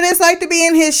to see what it's like to be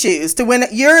in his shoes. To when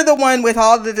you're the one with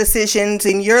all the decisions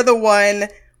and you're the one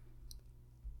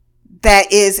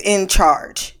that is in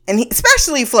charge. And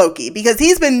especially Floki, because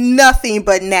he's been nothing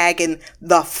but nagging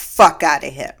the fuck out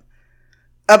of him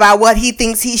about what he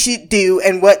thinks he should do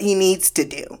and what he needs to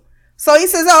do. So he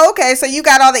says, oh, okay, so you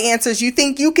got all the answers. You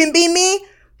think you can be me?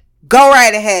 Go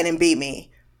right ahead and be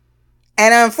me.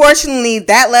 And unfortunately,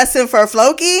 that lesson for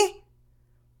Floki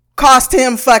cost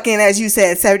him fucking, as you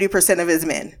said, 70% of his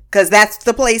men. Because that's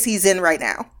the place he's in right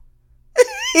now.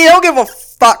 He don't give a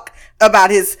fuck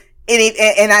about his,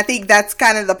 and I think that's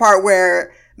kind of the part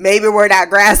where maybe we're not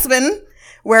grasping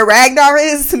where Ragnar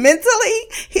is mentally.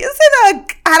 He's in a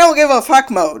I don't give a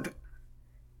fuck mode.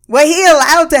 What he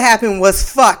allowed to happen was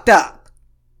fucked up.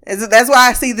 That's why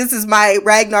I see this is my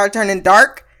Ragnar turning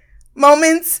dark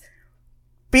moments.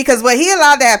 Because what he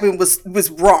allowed to happen was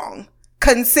wrong.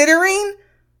 Considering,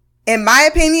 in my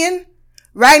opinion,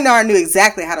 Ragnar knew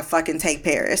exactly how to fucking take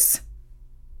Paris.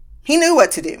 He knew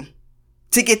what to do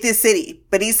to get this city.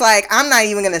 But he's like, I'm not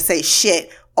even going to say shit.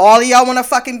 All of y'all want to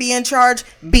fucking be in charge?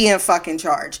 Be in fucking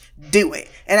charge. Do it.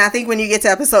 And I think when you get to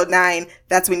episode 9,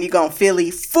 that's when you're going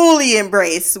to fully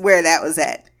embrace where that was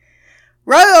at.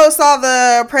 Rollo saw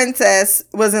the princess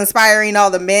was inspiring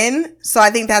all the men. So I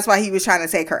think that's why he was trying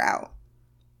to take her out.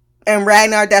 And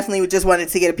Ragnar definitely just wanted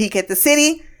to get a peek at the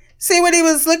city, see what he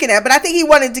was looking at. But I think he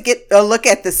wanted to get a look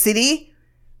at the city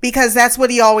because that's what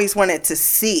he always wanted to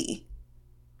see.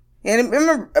 And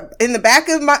remember, in the back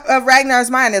of Ragnar's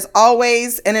mind is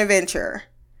always an adventure.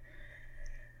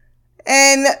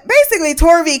 And basically,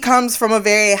 Torvi comes from a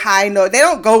very high note. They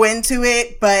don't go into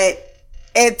it, but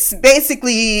it's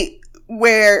basically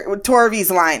where Torvi's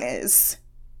line is.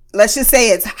 Let's just say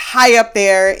it's high up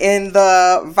there in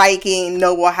the Viking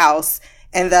noble house.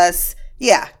 And thus,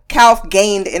 yeah, Kalf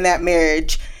gained in that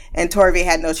marriage. And Torvi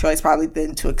had no choice probably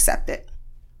than to accept it.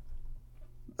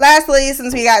 Lastly,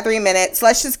 since we got 3 minutes,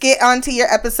 let's just get onto your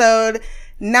episode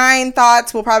 9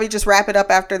 thoughts. We'll probably just wrap it up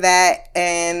after that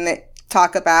and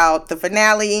talk about the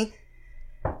finale.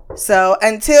 So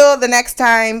until the next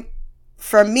time,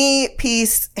 from me,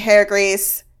 peace, hair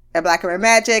grace, and Black and Red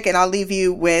Magic, and I'll leave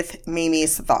you with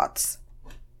Mimi's thoughts.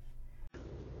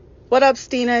 What up,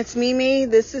 Stina? It's Mimi.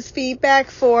 This is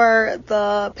feedback for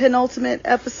the penultimate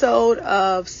episode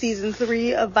of season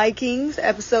 3 of Vikings,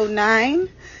 episode 9.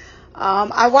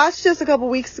 I watched this a couple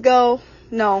weeks ago.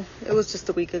 No, it was just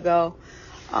a week ago.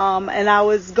 And I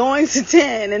was going to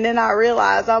 10, and then I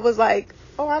realized, I was like,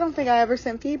 oh, I don't think I ever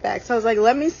sent feedback. So I was like,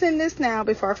 let me send this now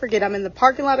before I forget. I'm in the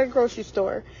parking lot of the grocery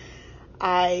store.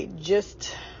 I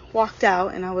just walked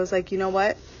out, and I was like, you know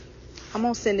what? I'm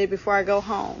going to send it before I go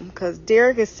home, because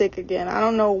Derek is sick again. I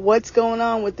don't know what's going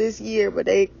on with this year, but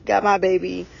they got my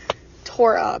baby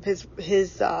tore up.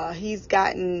 He's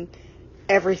gotten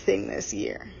everything this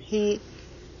year. He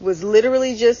was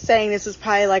literally just saying, this was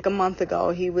probably like a month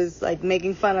ago, he was like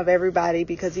making fun of everybody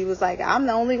because he was like, I'm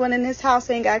the only one in this house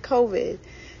ain't got COVID,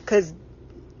 because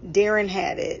Darren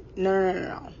had it.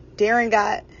 No.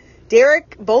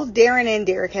 Both Darren and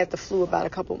Derek had the flu about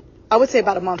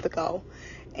a month ago.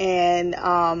 And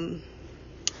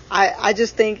I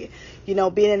just think,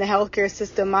 being in the healthcare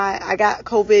system, I got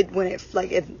COVID when it,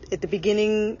 like, at the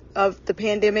beginning of the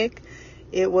pandemic.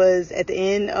 It was at the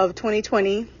end of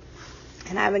 2020,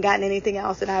 and I haven't gotten anything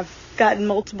else. And I've gotten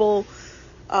multiple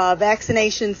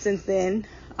vaccinations since then.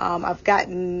 I've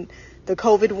gotten the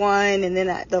COVID one, and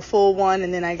then the full one,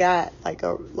 and then I got like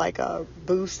a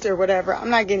boost or whatever. I'm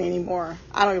not getting any more.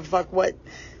 I don't give a fuck what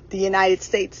the United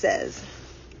States says.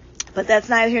 But that's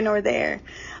neither here nor there.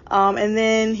 And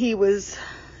then he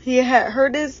had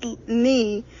hurt his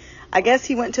knee. I guess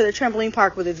he went to the trampoline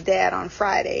park with his dad on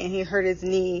Friday, and he hurt his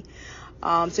knee.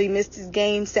 So he missed his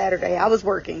game Saturday. I was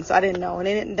working, so I didn't know. And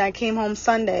then I came home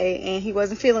Sunday, and he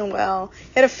wasn't feeling well.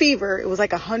 He had a fever. It was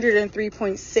like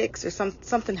 103.6 or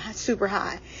something super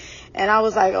high. And I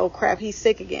was like, oh crap, he's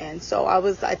sick again. So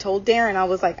I told Darren, I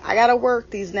was like, I gotta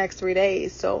work these next 3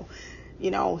 days. So,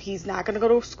 he's not gonna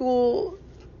go to school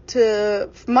to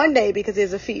Monday because he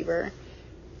has a fever.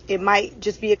 It might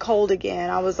just be a cold again.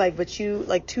 I was like, but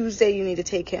Tuesday you need to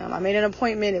take him. I made an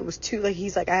appointment. It was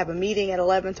he's like, I have a meeting at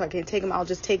 11, so I can't take him. I'll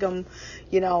just take him,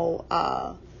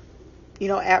 I'll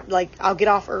get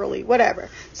off early, whatever.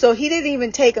 So he didn't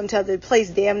even take him till the place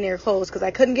damn near closed, because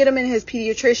I couldn't get him in his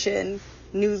pediatrician.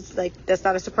 News, like, that's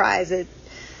not a surprise.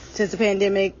 Since the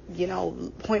pandemic,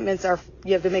 appointments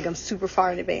you have to make them super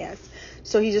far in advance.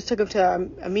 So he just took him to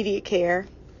immediate care.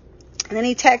 And then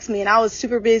he texted me, and I was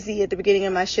super busy at the beginning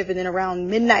of my shift. And then around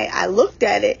midnight, I looked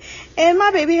at it, and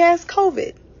my baby has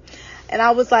COVID. And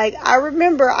I was like, I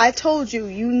remember I told you,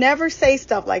 you never say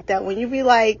stuff like that. When you be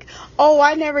like, oh,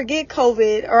 I never get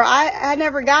COVID, or I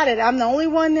never got it. I'm the only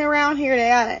one around here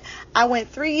that got it. I went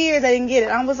 3 years, I didn't get it.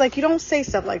 I was like, you don't say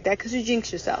stuff like that because you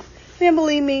jinx yourself. You didn't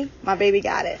believe me? My baby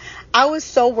got it. I was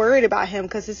so worried about him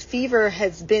because his fever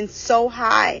has been so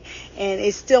high, and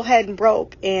it still hadn't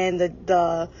broke. And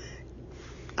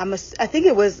I think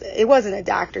it wasn't a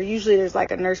doctor. Usually there's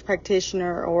like a nurse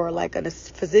practitioner or like a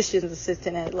physician's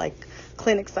assistant at like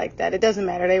clinics like that. It doesn't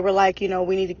matter. They were like, you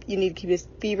need to keep his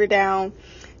fever down.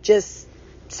 Just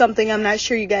something I'm not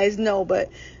sure you guys know, but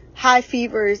high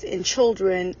fevers in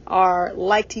children are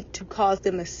likely to cause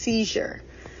them a seizure.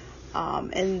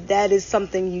 And that is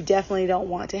something you definitely don't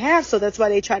want to have. So that's why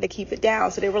they try to keep it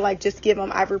down. So they were like, just give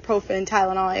him ibuprofen,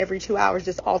 Tylenol every 2 hours,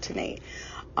 just alternate.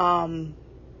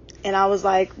 And I was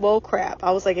like, well, crap.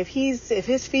 I was like, if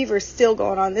his fever is still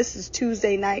going on, this is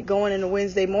Tuesday night going into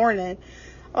Wednesday morning.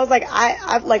 I was like,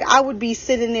 I would be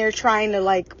sitting there trying to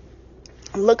like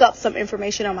look up some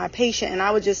information on my patient, and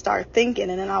I would just start thinking,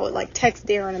 and then I would like text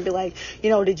Darren and be like,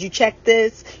 did you check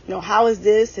this? How is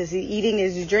this? Is he eating?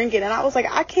 Is he drinking? And I was like,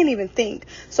 I can't even think.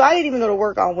 So I didn't even go to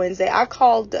work on Wednesday. I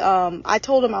called, I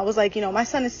told him, I was like, my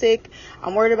son is sick.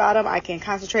 I'm worried about him. I can't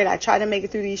concentrate. I try to make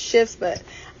it through these shifts, but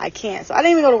I can't. So I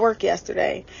didn't even go to work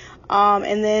yesterday.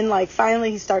 And then like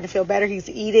finally he's starting to feel better. He's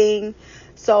eating.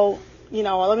 So,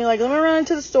 let me run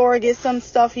into the store, get some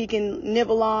stuff he can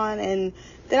nibble on. And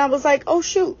then I was like, oh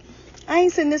shoot, I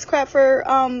ain't sending this crap for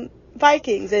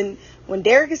Vikings. And when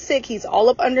Derek is sick, he's all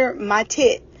up under my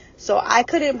tit. So I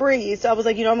couldn't breathe. So I was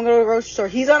like, I'm going to go to the grocery store.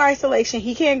 He's on isolation.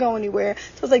 He can't go anywhere.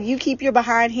 So I was like, you keep your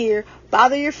behind here,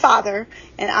 bother your father,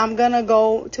 and I'm going to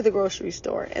go to the grocery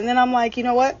store. And then I'm like, you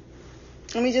know what?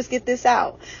 Let me just get this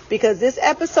out, because this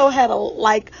episode had a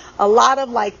lot of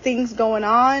like things going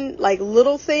on, like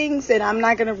little things, and I'm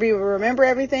not going to remember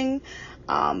everything.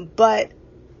 But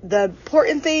the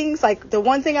important things, like the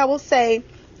one thing I will say,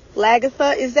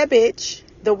 Lagatha is that bitch.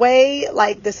 The way,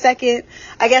 like the second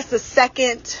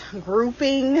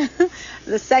grouping,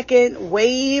 the second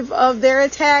wave of their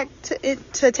attack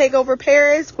to take over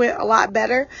Paris went a lot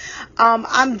better.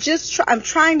 I'm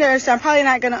trying to understand. I'm probably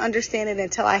not going to understand it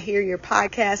until I hear your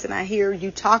podcast and I hear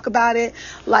you talk about it.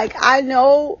 Like, I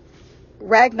know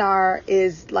Ragnar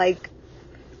is like,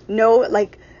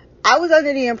 I was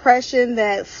under the impression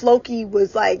that Floki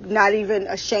was like not even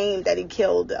ashamed that he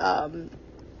killed,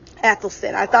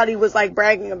 Athelstan. I thought he was like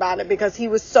bragging about it because he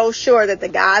was so sure that the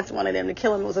gods wanted him to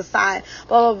kill him. It was a sign,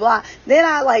 blah, blah, blah. Then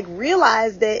I like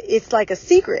realized that it's like a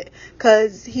secret,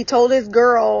 because he told his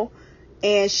girl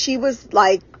and she was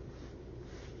like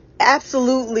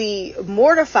absolutely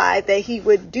mortified that he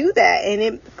would do that.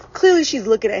 And clearly she's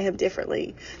looking at him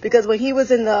differently, because when he was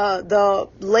in the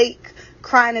lake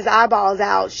crying his eyeballs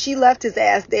out, she left his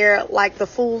ass there like the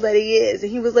fool that he is.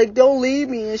 And he was like, don't leave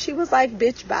me. And she was like,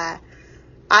 bitch, bye.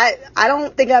 I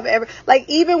don't think I've ever, like,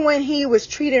 even when he was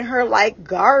treating her like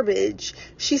garbage,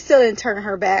 she still didn't turn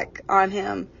her back on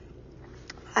him.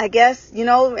 I guess,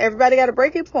 everybody got a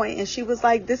breaking point, and she was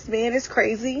like, this man is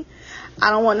crazy. I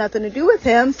don't want nothing to do with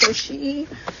him. So she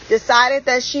decided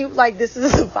that this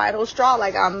is a final straw.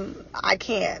 Like, I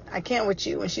can't with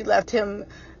you. And she left him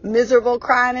miserable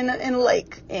crying in a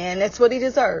lake, and that's what he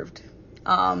deserved.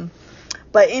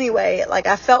 But anyway, like,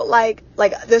 I felt like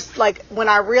this, like, when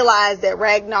I realized that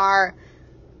Ragnar,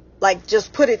 like,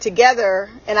 just put it together,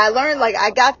 and I learned, like,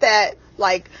 I got that,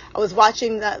 like, I was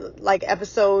watching that, like,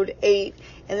 episode 8,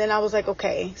 and then I was like,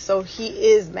 okay, so he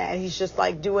is mad. He's just,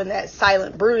 like, doing that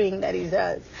silent brooding that he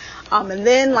does. And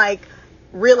then, like,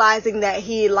 realizing that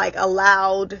he, like,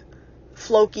 allowed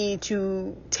Floki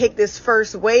to take this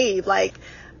first wave. Like,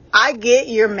 I get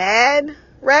you're mad,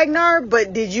 Ragnar,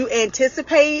 but did you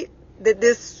anticipate that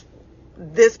this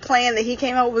plan that he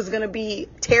came up with was going to be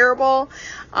terrible?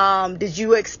 Did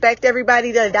you expect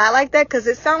everybody to die like that? Because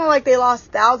it sounded like they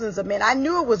lost thousands of men. I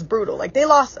knew it was brutal. Like, they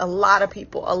lost a lot of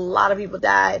people. A lot of people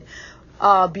died.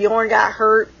 Bjorn got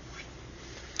hurt.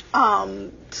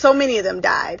 So many of them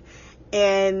died.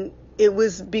 And it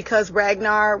was because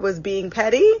Ragnar was being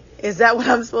petty. Is that what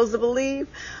I'm supposed to believe?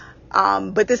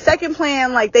 But the second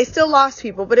plan, like, they still lost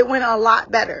people, but it went a lot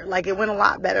better. Like,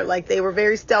 they were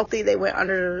very stealthy. They went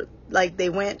they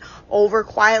went over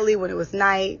quietly when it was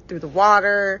night through the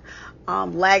water.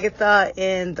 Lagatha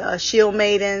and the Shield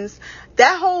Maidens.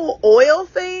 That whole oil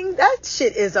thing, that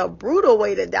shit is a brutal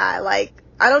way to die. Like,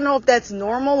 I don't know if that's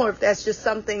normal or if that's just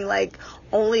something like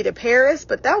only to Paris,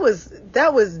 but that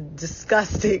was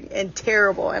disgusting and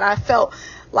terrible. And I felt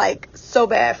like so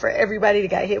bad for everybody that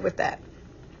got hit with that.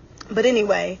 But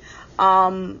anyway,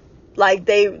 like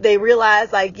they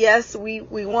realized, like, yes, we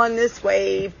won this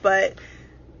wave, but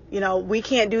we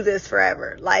can't do this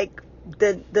forever. Like,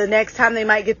 the next time they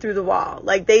might get through the wall.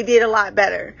 Like, they did a lot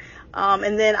better.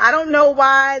 And then I don't know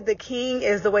why the king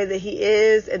is the way that he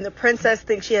is, and the princess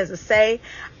thinks she has a say.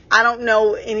 I don't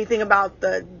know anything about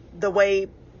the way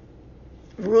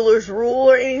rulers rule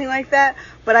or anything like that,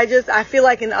 but I feel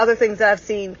like in other things that I've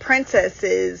seen,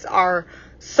 princesses are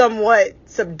somewhat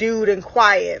subdued and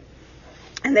quiet,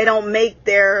 and they don't make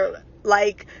their,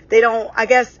 like, they don't, I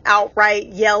guess, outright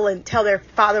yell and tell their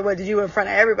father what to do in front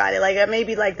of everybody. Like,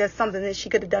 maybe, like, that's something that she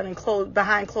could have done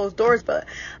behind closed doors, but,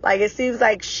 like, it seems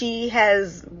like she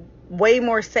has way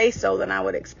more say-so than I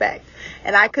would expect.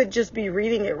 And I could just be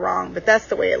reading it wrong, but that's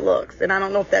the way it looks, and I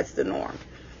don't know if that's the norm.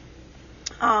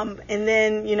 And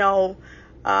then,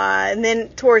 and then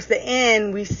towards the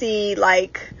end, we see,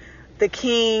 like, the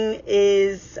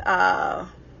king's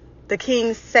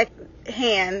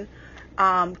hand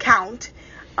count.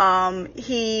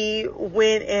 He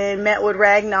went and met with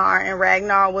Ragnar, and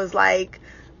Ragnar was like,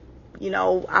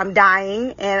 I'm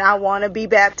dying and I want to be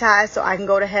baptized so I can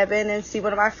go to heaven and see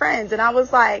one of my friends. And I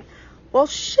was like, well,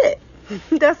 shit,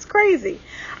 that's crazy.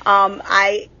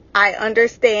 I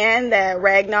understand that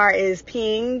Ragnar is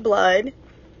peeing blood.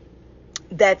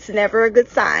 That's never a good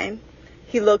sign.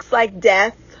 He looks like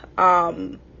death.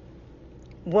 When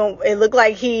it looked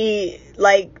like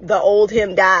the old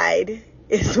him died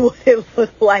is what it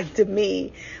looked like to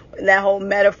me. That whole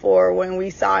metaphor when we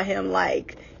saw him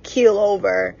like keel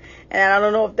over. And I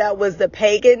don't know if that was the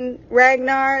pagan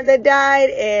Ragnar that died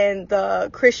and the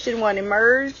Christian one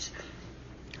emerged.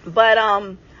 But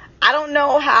I don't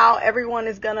know how everyone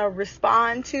is going to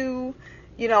respond to,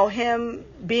 him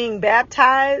being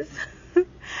baptized.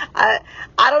 I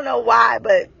don't know why,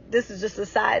 but this is just a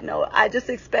side note. I just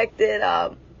expected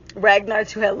Ragnar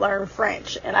to have learned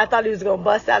French, and I thought he was going to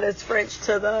bust out his French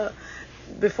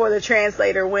before the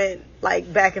translator went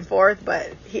like back and forth,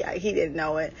 but he didn't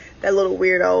know it. That little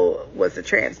weirdo was the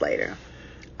translator.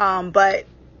 But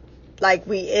like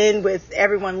we end with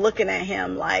everyone looking at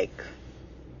him like,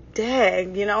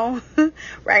 dang,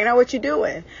 Ragnar, what you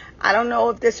doing? I don't know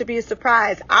if this should be a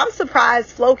surprise. I'm surprised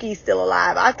Floki's still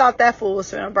alive. I thought that fool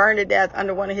was going to burn to death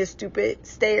under one of his stupid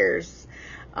stairs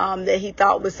that he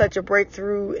thought was such a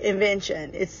breakthrough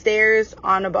invention. It's stairs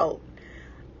on a boat.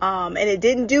 And it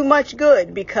didn't do much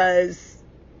good because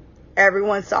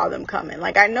everyone saw them coming.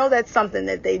 Like, I know that's something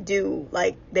that they do.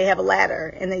 Like, they have a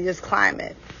ladder and they just climb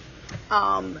it.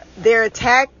 Their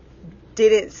attack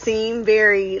didn't seem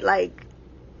very, like,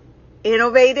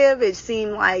 innovative. It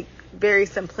seemed like very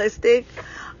simplistic.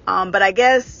 But I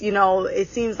guess, it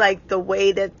seems like the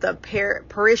way that the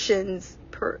Parisians,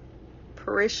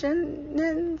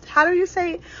 how do you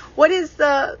say it? What is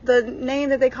the name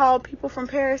that they call people from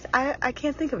Paris? I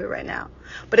can't think of it right now,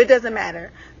 but it doesn't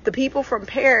matter. The people from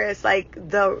Paris, like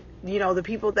the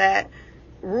people that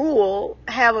rule,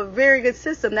 have a very good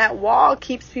system. That wall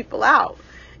keeps people out,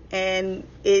 and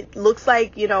it looks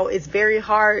like, it's very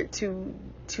hard to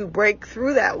break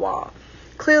through that wall.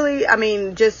 Clearly, I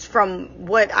mean, just from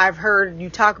what I've heard you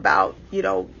talk about,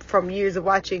 from years of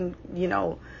watching,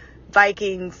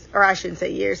 Vikings, or I shouldn't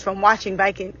say years, from watching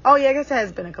Vikings. Oh yeah, I guess it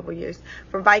has been a couple years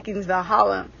from Vikings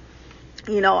Valhalla.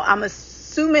 I'm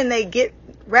assuming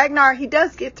Ragnar, he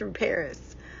does get through Paris,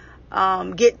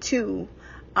 get to,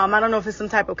 I don't know if it's some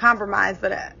type of compromise,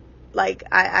 but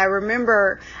I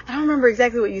remember, I don't remember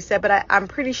exactly what you said, but I'm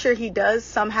pretty sure he does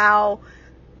somehow,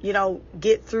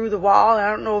 get through the wall. I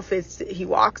don't know if he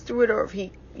walks through it or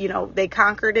if they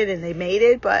conquered it and they made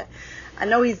it, but I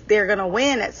know they're going to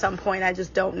win at some point. I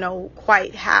just don't know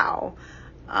quite how.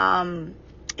 And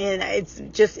it's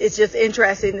just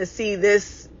interesting to see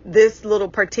this little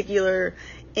particular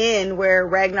end where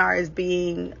Ragnar is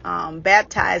being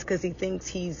baptized because he thinks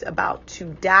he's about to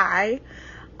die.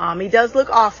 He does look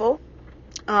awful.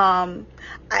 Nobody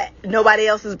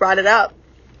else has brought it up.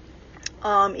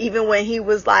 Even when he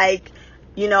was like,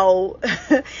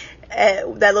 that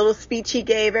little speech he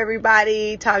gave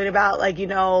everybody talking about, like,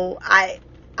 I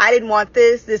didn't want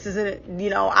this. This isn't,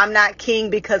 I'm not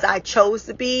king because I chose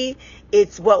to be.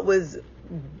 It's what was,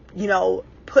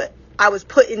 I was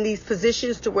put in these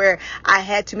positions to where I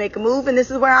had to make a move, and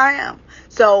this is where I am.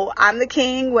 So I'm the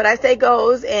king. What I say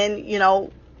goes, and,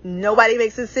 nobody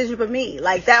makes a decision but me.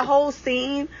 Like, that whole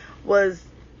scene was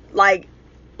like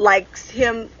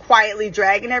him quietly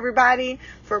dragging everybody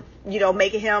for,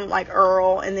 making him like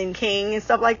Earl and then King and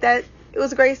stuff like that. It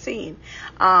was a great scene.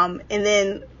 And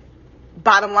then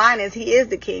bottom line is he is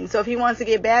the king. So if he wants to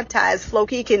get baptized,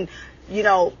 Floki can,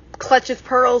 clutch his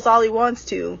pearls all he wants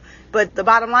to. But the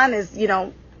bottom line is,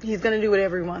 he's going to do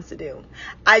whatever he wants to do.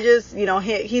 I just,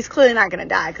 he's clearly not going to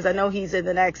die because I know he's in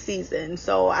the next season.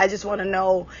 So I just want to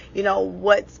know,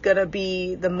 what's going to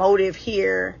be the motive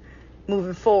here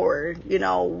moving forward.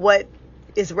 What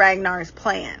is Ragnar's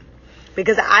plan?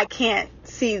 Because I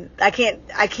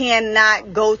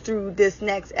cannot go through this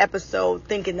next episode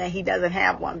thinking that he doesn't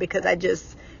have one, because I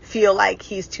just feel like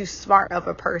he's too smart of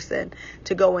a person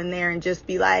to go in there and just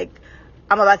be like,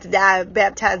 I'm about to die,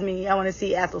 baptize me, I want to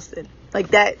see Athelstan. Like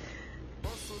that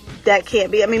can't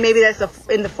be. I mean, maybe that's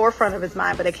in the forefront of his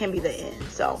mind, but it can't be the end.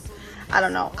 So I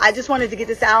don't know. I just wanted to get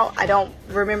this out. I don't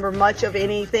remember much of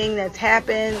anything that's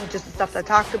happened, just the stuff I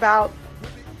talked about.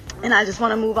 And I just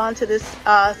want to move on to this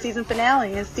season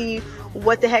finale and see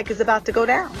what the heck is about to go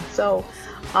down. So,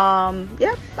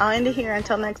 yep, I'll end it here.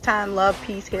 Until next time, love,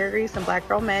 peace, hair grease, and black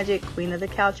girl magic. Queen of the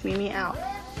couch, Mimi out.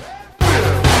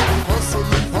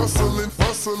 Hustling, hustling,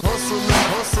 hustling, hustling,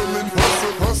 hustling.